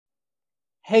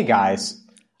Hey guys,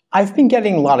 I've been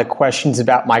getting a lot of questions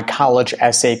about my college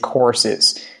essay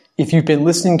courses. If you've been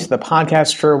listening to the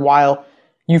podcast for a while,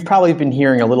 you've probably been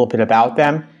hearing a little bit about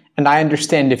them, and I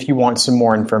understand if you want some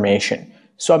more information.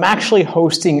 So I'm actually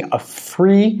hosting a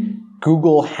free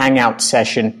Google Hangout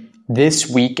session this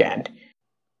weekend.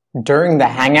 During the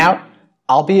Hangout,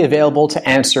 I'll be available to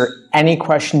answer any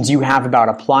questions you have about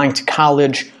applying to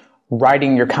college,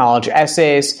 writing your college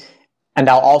essays, and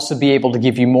I'll also be able to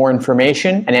give you more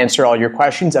information and answer all your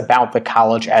questions about the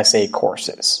college essay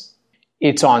courses.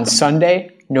 It's on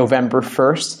Sunday, November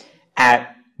 1st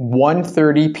at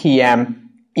 1:30 p.m.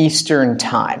 Eastern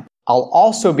Time. I'll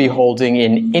also be holding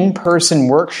an in-person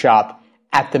workshop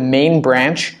at the main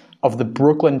branch of the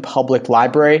Brooklyn Public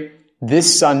Library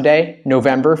this Sunday,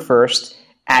 November 1st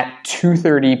at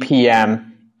 2:30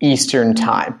 p.m. Eastern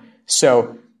Time.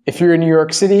 So if you're in New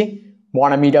York City,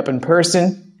 want to meet up in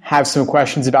person, have some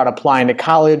questions about applying to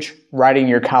college, writing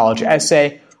your college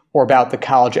essay, or about the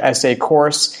college essay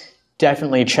course,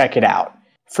 definitely check it out.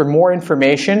 For more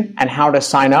information and how to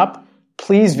sign up,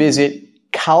 please visit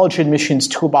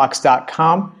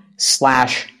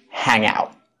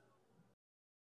collegeadmissionstoolbox.com/hangout.